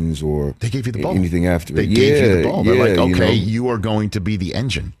repercussions or they gave you the ball. Anything after. They gave you the ball. They're like, okay, you are going to be the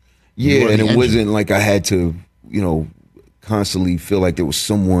engine. Yeah, and it wasn't like I had to constantly feel like there was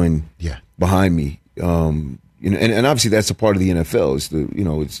someone behind me. And obviously that's a part of the NFL.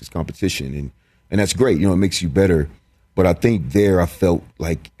 It's it's competition and that's great. It makes you better. But I think there I felt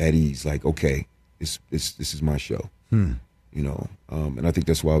like at ease, like, okay, this is my show. And I think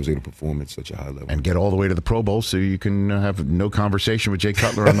that's why I was able to perform at such a high level. And get all the way to the Pro Bowl so you can have no conversation with Jay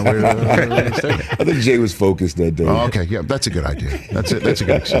Cutler on the way to the stadium. I think Jay was focused that day. Oh, okay. Yeah, that's a good idea. That's a good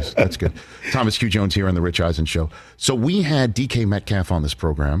excuse. That's good. Thomas Q. Jones here on The Rich Eisen Show. So we had DK Metcalf on this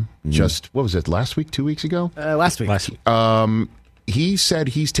program just, what was it, last week, 2 weeks ago? Last week. He said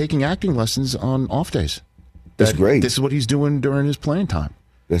he's taking acting lessons on off days. That's great. This is what he's doing during his playing time.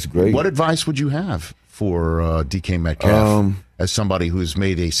 That's great. What advice would you have for DK Metcalf as somebody who's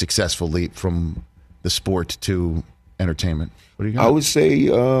made a successful leap from the sport to entertainment? What do you got? I would say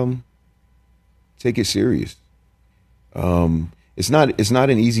take it serious. It's not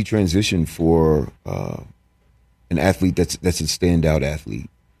an easy transition for an athlete that's a standout athlete.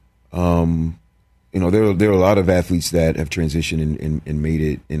 There are a lot of athletes that have transitioned and made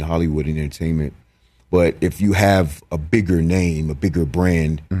it in Hollywood and entertainment. But if you have a bigger name, a bigger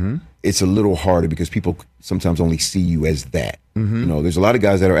brand, it's a little harder because people sometimes only see you as that. There's a lot of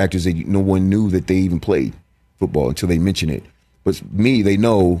guys that are actors that no one knew that they even played football until they mention it. But me, they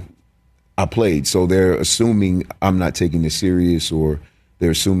know I played, so they're assuming I'm not taking this serious, or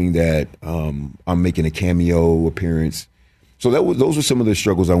they're assuming that I'm making a cameo appearance. So those were some of the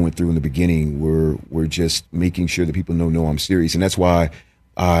struggles I went through in the beginning. Were just making sure that people know I'm serious, and that's why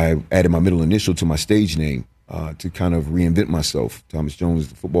I added my middle initial to my stage name to kind of reinvent myself. Thomas Jones,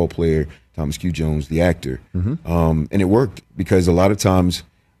 the football player, Thomas Q. Jones, the actor. And it worked because a lot of times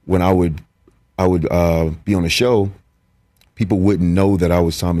when I would be on a show, people wouldn't know that I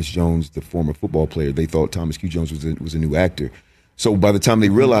was Thomas Jones, the former football player. They thought Thomas Q. Jones was a new actor. So by the time they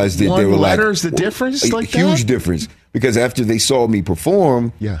realized that, they were like, letter's the difference? A huge difference. Because after they saw me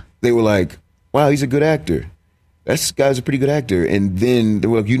perform, they were like, wow, he's a good actor. This guy's a pretty good actor. And then they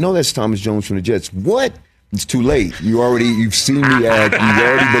were like, that's Thomas Jones from the Jets. What? It's too late. You've seen me act. You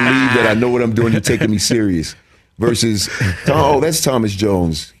already believe that I know what I'm doing. You're taking me serious. Versus, that's Thomas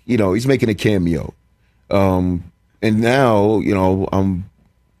Jones. He's making a cameo. And now, I'm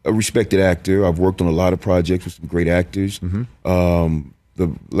a respected actor. I've worked on a lot of projects with some great actors.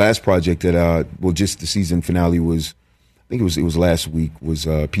 The last project that, just the season finale was, I think it was last week, was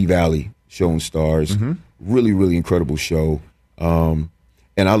P-Valley, Showing Stars. Really, really incredible show. And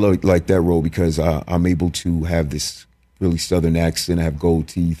I like that role because I'm able to have this really Southern accent. I have gold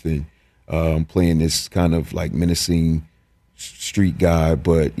teeth and playing this kind of like menacing street guy,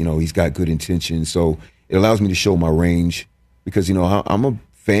 but, he's got good intentions. So it allows me to show my range because, I'm a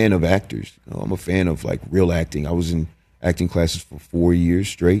fan of actors. I'm a fan of like real acting. I was in acting classes for 4 years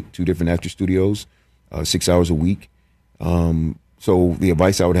straight, 2 different actor studios, 6 hours a week. So the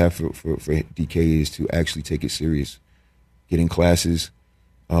advice I would have for DK is to actually take it serious, get in classes,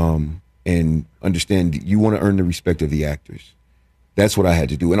 and understand you want to earn the respect of the actors. That's what I had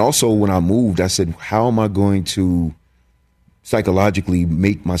to do. And also when I moved, I said, how am I going to psychologically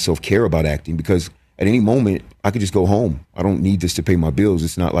make myself care about acting? Because at any moment, I could just go home. I don't need this to pay my bills.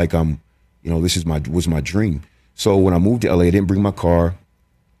 It's not like this was my dream. So when I moved to LA, I didn't bring my car.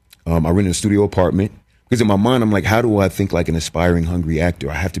 I rented a studio apartment. Because in my mind, I'm like, how do I think like an aspiring, hungry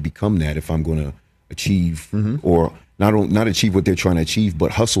actor? I have to become that if I'm going to achieve or not achieve what they're trying to achieve,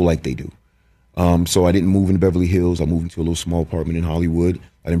 but hustle like they do. So I didn't move into Beverly Hills. I moved into a little small apartment in Hollywood.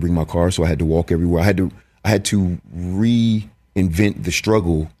 I didn't bring my car, so I had to walk everywhere. I had to reinvent the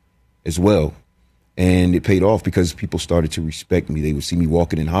struggle as well. And it paid off because people started to respect me. They would see me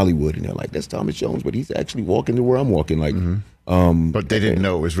walking in Hollywood, and they're like, that's Thomas Jones, but he's actually walking to where I'm walking. Like, but they didn't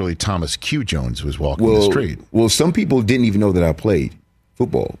know it was really Thomas Q. Jones who was walking the street. Well, some people didn't even know that I played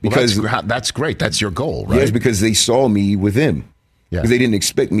football. Because that's great. That's your goal, right? Yes, because they saw me with him. Yeah. Because they didn't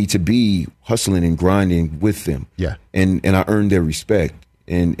expect me to be hustling and grinding with them. Yeah. And I earned their respect.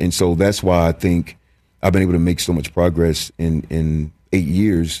 And so that's why I think I've been able to make so much progress in 8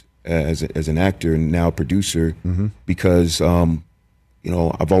 years as an actor and now a producer because,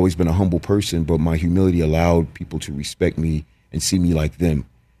 I've always been a humble person, but my humility allowed people to respect me and see me like them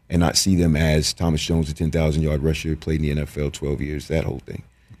and not see them as Thomas Jones, a 10,000-yard rusher, played in the NFL 12 years, that whole thing.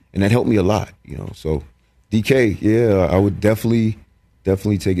 And that helped me a lot, So DK, I would definitely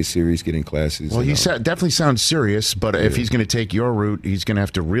take it serious, get in classes. Well, he definitely sounds serious, but if he's going to take your route, he's going to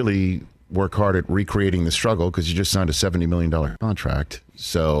have to really work hard at recreating the struggle because you just signed a $70 million contract.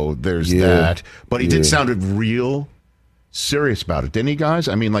 So there's that. But he did sound real serious about it, didn't he, guys?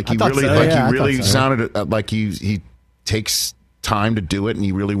 I mean, he really sounded like he takes time to do it and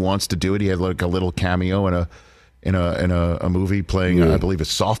he really wants to do it. He had like a little cameo in a movie playing, I believe, a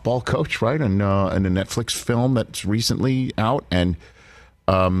softball coach, right? In a Netflix film that's recently out. And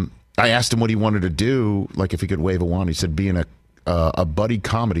I asked him what he wanted to do, like if he could wave a wand. He said be in a buddy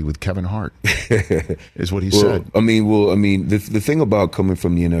comedy with Kevin Hart, is what he said. The thing about coming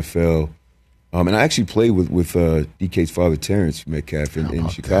from the NFL, and I actually played with DK's father, Terrence Metcalf, in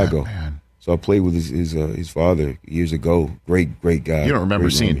Chicago. So I played with his father years ago. Great guy. You don't remember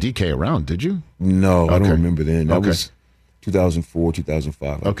seeing DK around, did you? No, I don't remember then. That was 2004,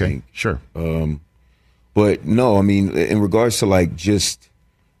 2005. I think. Sure. But no, in regards to like just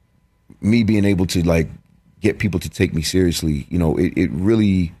me being able to like get people to take me seriously, it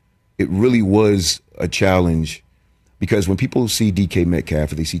really was a challenge, because when people see DK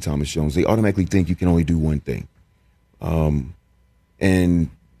Metcalf or they see Thomas Jones, they automatically think you can only do one thing. And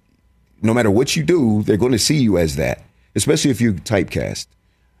no matter what you do, they're going to see you as that, especially if you're typecast.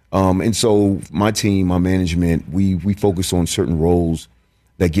 And so my team, my management, we focus on certain roles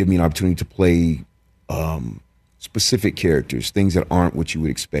that give me an opportunity to play specific characters, things that aren't what you would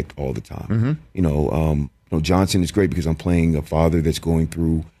expect all the time. Johnson is great because I'm playing a father that's going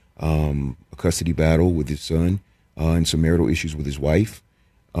through a custody battle with his son and some marital issues with his wife.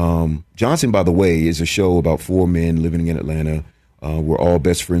 Johnson, by the way, is a show about 4 men living in Atlanta. We're all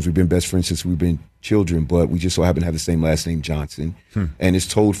best friends. We've been best friends since we've been children, but we just so happen to have the same last name, Johnson. And it's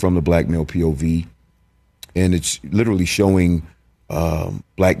told from the black male POV. And it's literally showing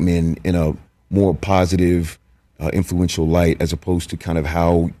black men in a more positive, influential light, as opposed to kind of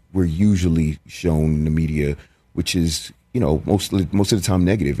how we're usually shown in the media, which is, most of the time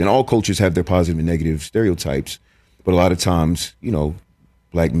negative. And all cultures have their positive and negative stereotypes, but a lot of times,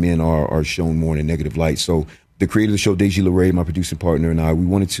 black men are shown more in a negative light. So the creator of the show, Deji LeRae, my producing partner, and I, we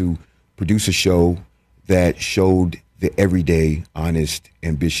wanted to produce a show that showed the everyday, honest,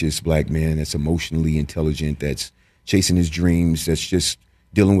 ambitious black man that's emotionally intelligent, that's chasing his dreams, that's just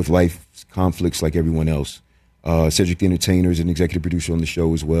dealing with life's conflicts like everyone else. Cedric the Entertainer is an executive producer on the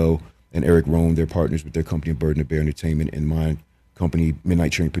show as well, and Eric Rohn, they're partners with their company, Bird and the Bear Entertainment, and my company,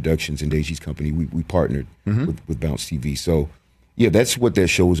 Midnight Train Productions, and Deji's company. We partnered with Bounce TV. So, yeah, that's what that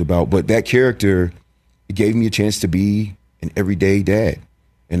show was about. But that character, it gave me a chance to be an everyday dad,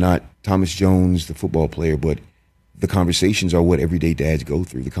 and not Thomas Jones, the football player, but the conversations are what everyday dads go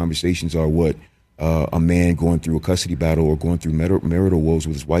through. The conversations are what a man going through a custody battle or going through marital woes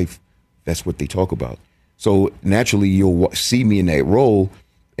with his wife, that's what they talk about. So naturally, you'll see me in that role,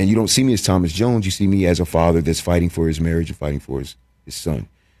 and you don't see me as Thomas Jones. You see me as a father that's fighting for his marriage and fighting for his son.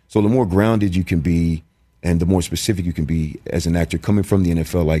 So the more grounded you can be and the more specific you can be as an actor coming from the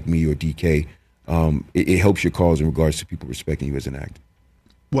NFL like me or DK, it helps your cause in regards to people respecting you as an actor.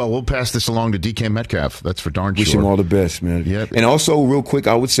 Well, we'll pass this along to DK Metcalf. That's for darn sure. Wish him all the best, man. Yep. And also, real quick,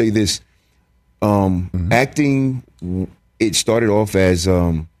 I would say this. Acting, it started off as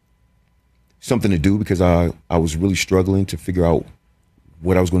something to do because I was really struggling to figure out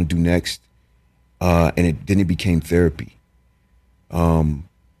what I was going to do next. And then it became therapy. My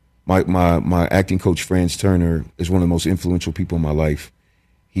acting coach, Franz Turner, is one of the most influential people in my life.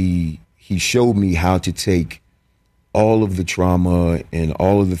 He showed me how to take all of the trauma and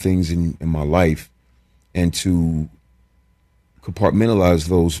all of the things in my life and to compartmentalize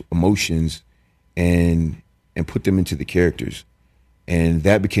those emotions and put them into the characters. And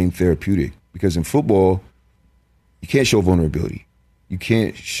that became therapeutic because in football, you can't show vulnerability. You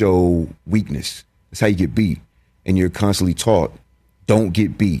can't show weakness. That's how you get beat. And you're constantly taught, don't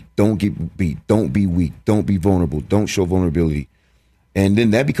get beat, don't get beat, don't be weak, don't be vulnerable, don't show vulnerability. And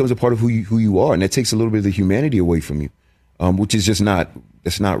then that becomes a part of who you are. And that takes a little bit of the humanity away from you, which is just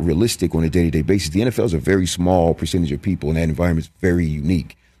that's not realistic on a day-to-day basis. The NFL is a very small percentage of people, and that environment is very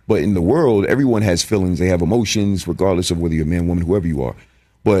unique. But in the world, everyone has feelings. They have emotions, regardless of whether you're a man, woman, whoever you are.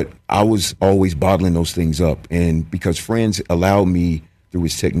 But I was always bottling those things up. And because Franz allowed me, through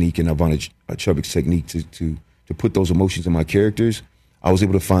his technique and Ivana Chubbuck's technique, to put those emotions in my characters, I was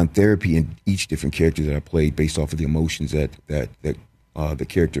able to find therapy in each different character that I played based off of the emotions that the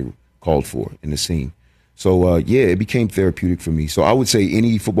character called for in the scene. So, it became therapeutic for me. So I would say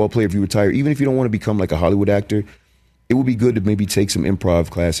any football player, if you retire, even if you don't want to become like a Hollywood actor, it would be good to maybe take some improv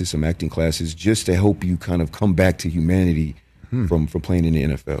classes, some acting classes, just to help you kind of come back to humanity from playing in the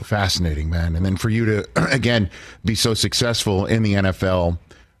NFL. Fascinating, man. And then for you to, again, be so successful in the NFL,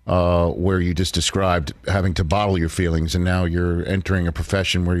 where you just described having to bottle your feelings, and now you're entering a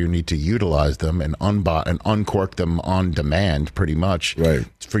profession where you need to utilize them and uncork them on demand, pretty much, right,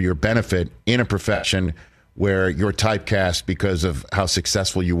 for your benefit in a profession where you're typecast because of how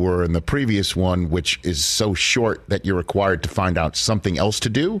successful you were in the previous one, which is so short that you're required to find out something else to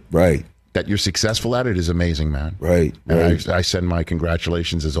do. Right. That you're successful at it is amazing, man. Right. And I send my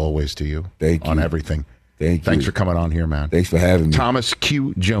congratulations as always to you. Thank you. On everything. Thanks for coming on here, man. Thanks for having me. Thomas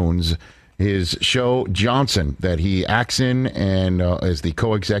Q. Jones his show Johnson that he acts in and is the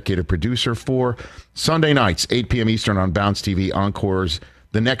co-executive producer for. Sunday nights, 8 p.m. Eastern on Bounce TV, Encores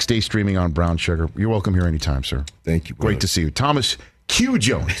the next day streaming on Brown Sugar. You're welcome here anytime, sir. Thank you, brother. Great to see you. Thomas Q.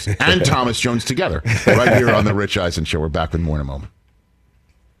 Jones and Thomas Jones together right here on the Rich Eisen Show. We're back with more in a moment.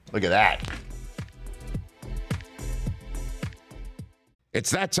 Look at that.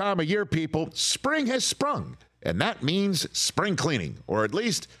 It's that time of year, people. Spring has sprung, and that means spring cleaning, or at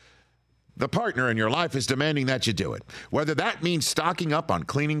least the partner in your life is demanding that you do it. Whether that means stocking up on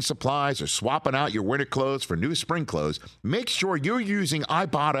cleaning supplies or swapping out your winter clothes for new spring clothes, make sure you're using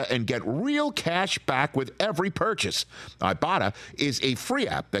Ibotta and get real cash back with every purchase. Ibotta is a free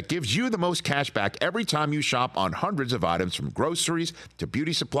app that gives you the most cash back every time you shop on hundreds of items, from groceries to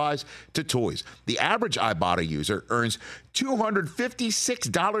beauty supplies to toys. The average Ibotta user earns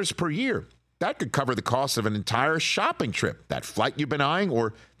 $256 per year. That could cover the cost of an entire shopping trip, that flight you've been eyeing,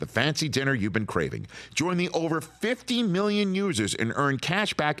 or the fancy dinner you've been craving. Join the over 50 million users and earn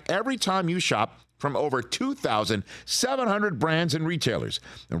cash back every time you shop from over 2,700 brands and retailers.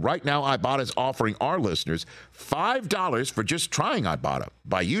 And right now, Ibotta is offering our listeners $5 for just trying Ibotta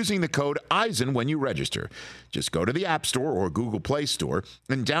by using the code EISEN when you register. Just go to the App Store or Google Play Store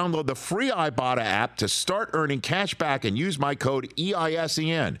and download the free Ibotta app to start earning cash back and use my code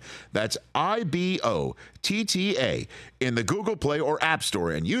EISEN. That's IBOTTA in the Google Play or App Store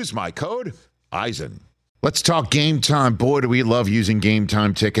and use my code EISEN. Let's talk Game Time. Boy, do we love using Game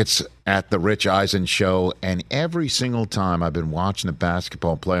Time tickets at the Rich Eisen Show. And every single time I've been watching the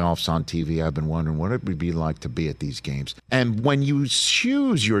basketball playoffs on TV, I've been wondering what it would be like to be at these games. And when you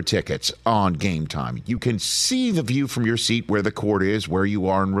choose your tickets on Game Time, you can see the view from your seat where the court is, where you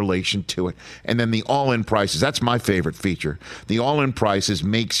are in relation to it. And then the all-in prices. That's my favorite feature. The all-in prices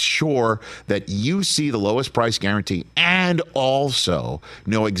makes sure that you see the lowest price guarantee and also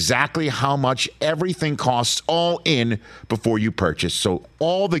know exactly how much everything costs all in before you purchase. So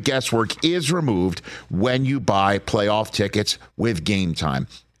all the guesswork is removed when you buy playoff tickets with Game Time.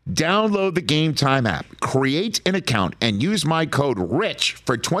 Download the Game Time app, create an account, and use my code RICH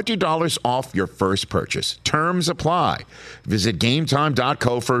for $20 off your first purchase. Terms apply. Visit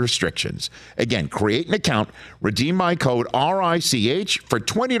GameTime.co for restrictions. Again, create an account, redeem my code RICH for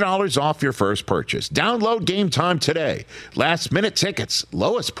 $20 off your first purchase. Download Game Time today. Last minute tickets,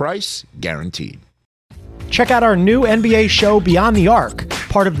 lowest price guaranteed. Check out our new NBA show, Beyond the Arc,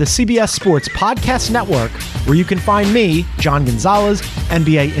 part of the CBS Sports Podcast Network, where you can find me, John Gonzalez,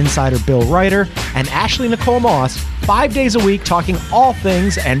 NBA insider Bill Ryder, and Ashley Nicole Moss 5 days a week talking all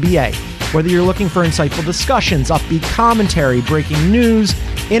things NBA. Whether you're looking for insightful discussions, upbeat commentary, breaking news,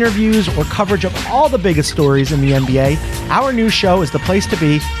 interviews, or coverage of all the biggest stories in the NBA, our new show is the place to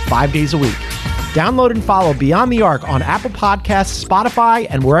be 5 days a week. Download and follow Beyond the Arc on Apple Podcasts, Spotify,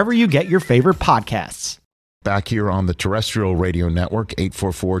 and wherever you get your favorite podcasts. Back here on the terrestrial radio network,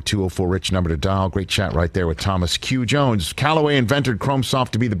 844-204-RICH, number to dial. Great chat right there with Thomas Q. Jones. Callaway invented ChromeSoft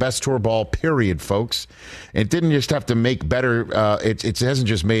to be the best tour ball, period, folks. It didn't just have to make better. It hasn't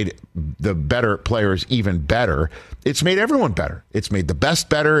just made the better players even better. It's made everyone better. It's made the best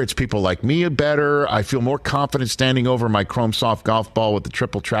better. It's people like me better. I feel more confident standing over my ChromeSoft golf ball with the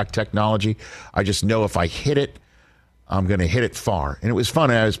triple track technology. I just know if I hit it, I'm going to hit it far. And it was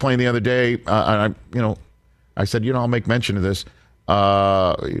fun. I was playing the other day, and I said, I'll make mention of this.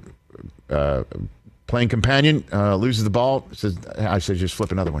 Playing companion loses the ball. I said, just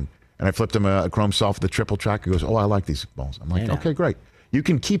flip another one. And I flipped him a ChromeSoft with the triple track. He goes, I like these balls. I'm like, okay, great. You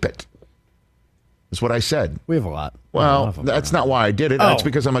can keep it. That's what I said. We have a lot. Well, that's not why I did it. Oh. That's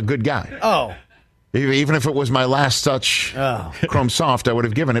because I'm a good guy. Oh. Even if it was my last touch ChromeSoft, I would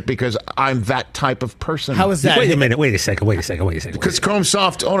have given it because I'm that type of person. How is that? Wait a minute. Wait a second. Because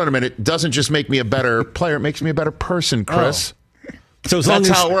ChromeSoft, hold on a minute, doesn't just make me a better player. It makes me a better person, Chris. Oh. So that's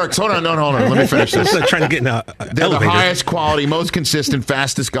how it works. Hold on. Let me finish this. I'm trying to get in They're elevator. The highest quality, most consistent,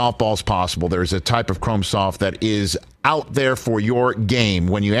 fastest golf balls possible. There's a type of ChromeSoft that is out there for your game.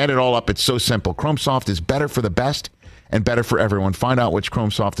 When you add it all up, it's so simple. ChromeSoft is better for the best and better for everyone. Find out which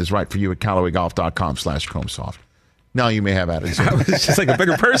ChromeSoft is right for you at CallawayGolf.com/ChromeSoft. Now you may have attitude. It's just like a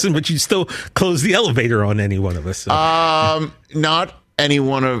better person, but you still close the elevator on any one of us. So. Not any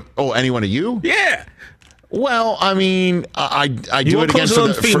one of you? Yeah. Well, I mean, I do it against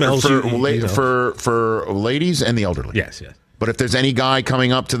for ladies and the elderly. Yes. But if there's any guy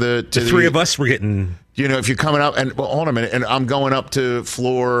coming up to the three of us, we're getting. If you're coming up and hold on a minute, and I'm going up to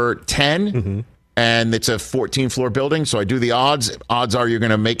floor 10. Mm-hmm. And it's a 14-floor building, so I do the odds. Odds are you're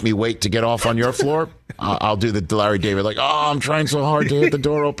going to make me wait to get off on your floor. I'll do the Larry David, I'm trying so hard to hit the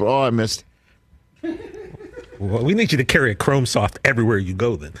door open. Oh, I missed. Well, we need you to carry a ChromeSoft everywhere you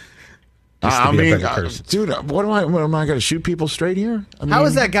go then. I mean, dude, what am I going to shoot people straight here? How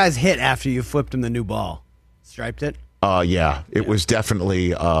was that guy's hit after you flipped him the new ball? Striped it? Yeah. It was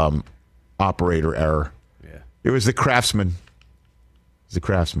definitely operator error. Yeah. It was the craftsman. It was the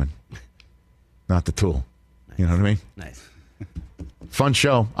craftsman, not the tool. Nice. You know what I mean? Nice. Fun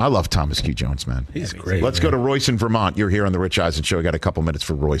show. I love Thomas Q. Jones, man. He's great. Let's go to Royce in Vermont. You're here on the Rich Eisen Show. I got a couple minutes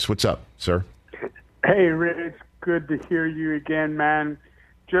for Royce. What's up, sir? Hey, Rich. Good to hear you again, man.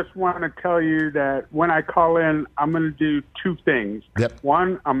 Just want to tell you that when I call in, I'm going to do two things. Yep.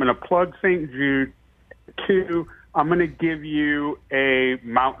 One, I'm going to plug St. Jude. Two, I'm going to give you a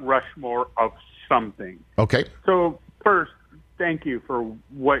Mount Rushmore of something. Okay. So first, thank you for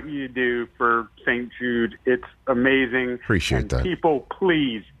what you do for St. Jude. It's amazing. Appreciate that. People,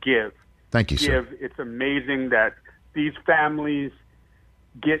 please give. Thank you, sir. It's amazing that these families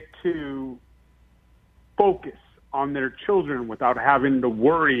get to focus on their children without having to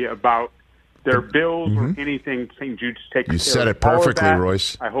worry about their bills or anything. St. Jude's takes care of. You said it perfectly,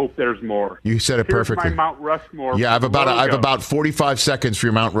 Royce. I hope there's more. You said it perfectly. Here's my Mount Rushmore. Yeah, I have about 45 seconds for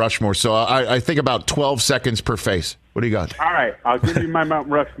your Mount Rushmore, so I think about 12 seconds per face. What do you got? All right, I'll give you my Mount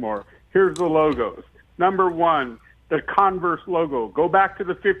Rushmore. Here's the logos. Number one, the Converse logo. Go back to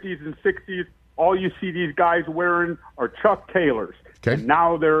the 50s and 60s. All you see these guys wearing are Chuck Taylors. Okay. And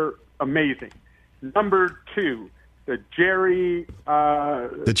now they're amazing. Number two, the Jerry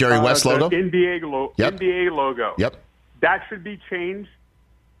West logo? The NBA logo. Yep. That should be changed.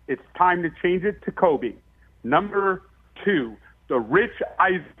 It's time to change it to Kobe. Number two, the Rich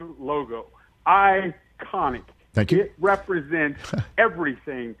Eisen logo. Iconic. Thank you. It represents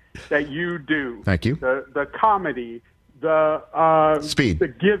everything that you do. Thank you. The comedy, the speed, the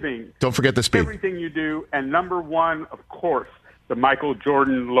giving. Don't forget the speed. Everything you do. And number one, of course, the Michael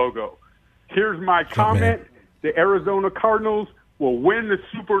Jordan logo. Here's my comment. The Arizona Cardinals will win the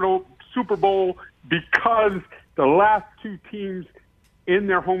Super Bowl because the last two teams in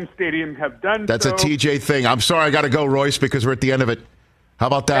their home stadium have done That's so. a TJ thing. I'm sorry, I got to go, Royce, because we're at the end of it. How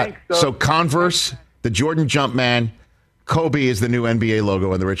about that? Thanks, so Converse, the Jordan Jumpman, Kobe is the new NBA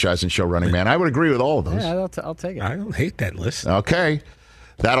logo, and the Rich Eisen Show running man. I would agree with all of those. Yeah, I'll take it. I don't hate that list. Okay.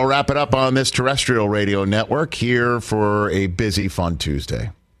 That'll wrap it up on this terrestrial radio network here for a busy, fun Tuesday.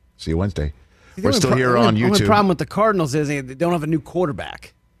 See you Wednesday. We're still here on YouTube. The only problem with the Cardinals is they don't have a new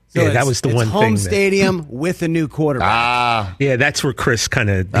quarterback. So that was the one thing. Home stadium with a new quarterback. Yeah, that's where Chris kind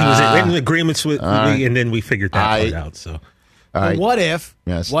of he was in agreements with me, and then we figured that part out. So, what if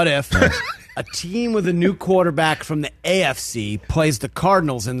a team with a new quarterback from the AFC plays the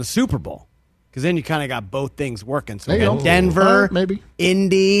Cardinals in the Super Bowl? Because then you kind of got both things working. So we got Denver, maybe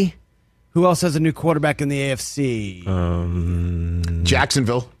Indy. Who else has a new quarterback in the AFC?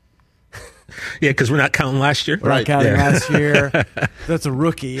 Jacksonville. Yeah, because we're not counting last year. We're not counting last year. That's a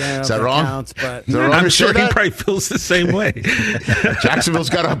rookie. Is that wrong? Counts, but I'm sure he probably feels the same way. Jacksonville's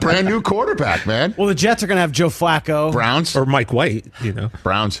got a brand new quarterback, man. Well, the Jets are going to have Joe Flacco. Browns. Or Mike White,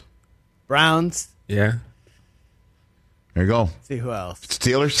 Browns. Yeah. There you go. Let's see who else.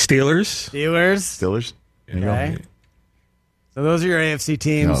 Steelers. There you go. So those are your AFC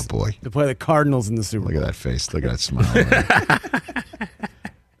teams. Oh, boy. To play the Cardinals in the Super Bowl. Look at that face. Look at that smile.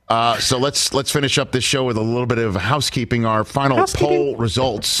 So let's finish up this show with a little bit of housekeeping. Our final poll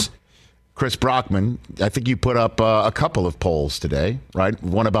results. Chris Brockman, I think you put up a couple of polls today, right?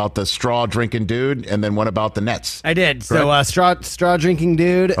 One about the straw drinking dude, and then one about the Nets. I did. Correct? So straw drinking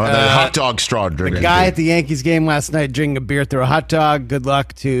dude. The hot dog straw drinking. The guy dude. at the Yankees game last night drinking a beer through a hot dog. Good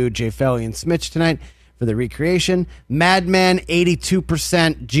luck to Jay Felly and Smitch tonight for the recreation. Madman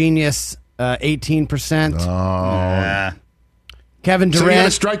 82%, Genius 18%. Oh. Yeah. Kevin Durant. So you got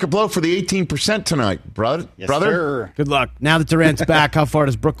to strike a blow for the 18% tonight, brother. Yes, sir. Good luck. Now that Durant's back, how far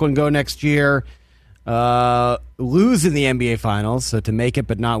does Brooklyn go next year? Lose in the NBA Finals, so to make it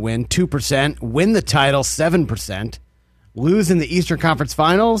but not win, 2%. Win the title, 7%. Lose in the Eastern Conference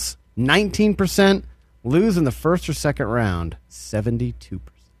Finals, 19%. Lose in the first or second round, 72%.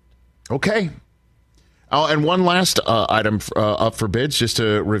 Okay. Oh, and one last item up for bids, just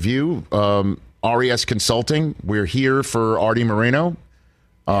to review. RES Consulting, we're here for Artie Moreno,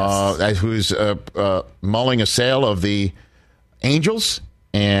 who's mulling a sale of the Angels,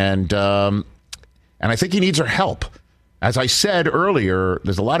 and I think he needs our help. As I said earlier,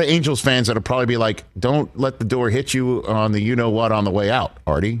 there's a lot of Angels fans that'll probably be like, don't let the door hit you on the you-know-what on the way out,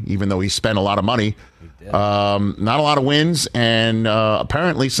 Artie, even though he spent a lot of money. Not a lot of wins, and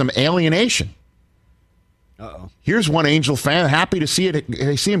apparently some alienation. Uh-oh. Here's one Angel fan happy to see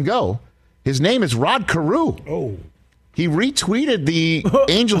him go. His name is Rod Carew. Oh. He retweeted the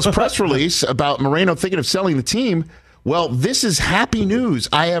Angels press release about Moreno thinking of selling the team Well, this is happy news.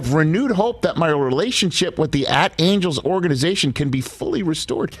 I have renewed hope that my relationship with the Angels organization can be fully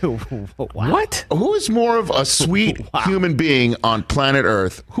restored. What? Who is more of a sweet human being on planet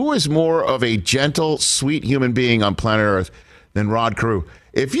Earth? Who is more of a gentle, sweet human being on planet Earth than Rod Carew?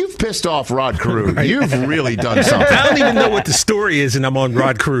 If you've pissed off Rod Carew, you've really done something. I don't even know what the story is, and I'm on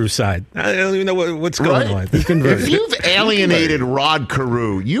Rod Carew's side. I don't even know what's going on. If you've alienated Rod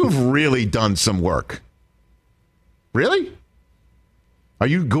Carew, you've really done some work. Really? Are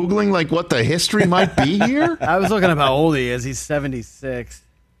you Googling like what the history might be here? I was looking up how old he is. He's 76.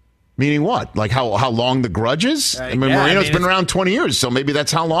 Meaning what? Like how long the grudge is? Marino's been around 20 years, so maybe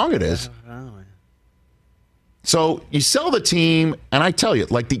that's how long it is. So you sell the team, and I tell you,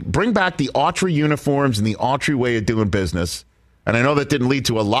 bring back the Autry uniforms and the Autry way of doing business. And I know that didn't lead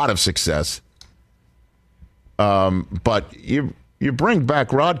to a lot of success. But you bring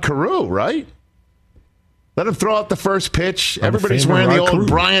back Rod Carew, right? Let him throw out the first pitch. Everybody's wearing the old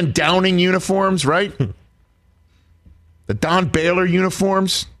Brian Downing uniforms, right? The Don Baylor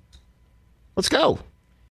uniforms. Let's go.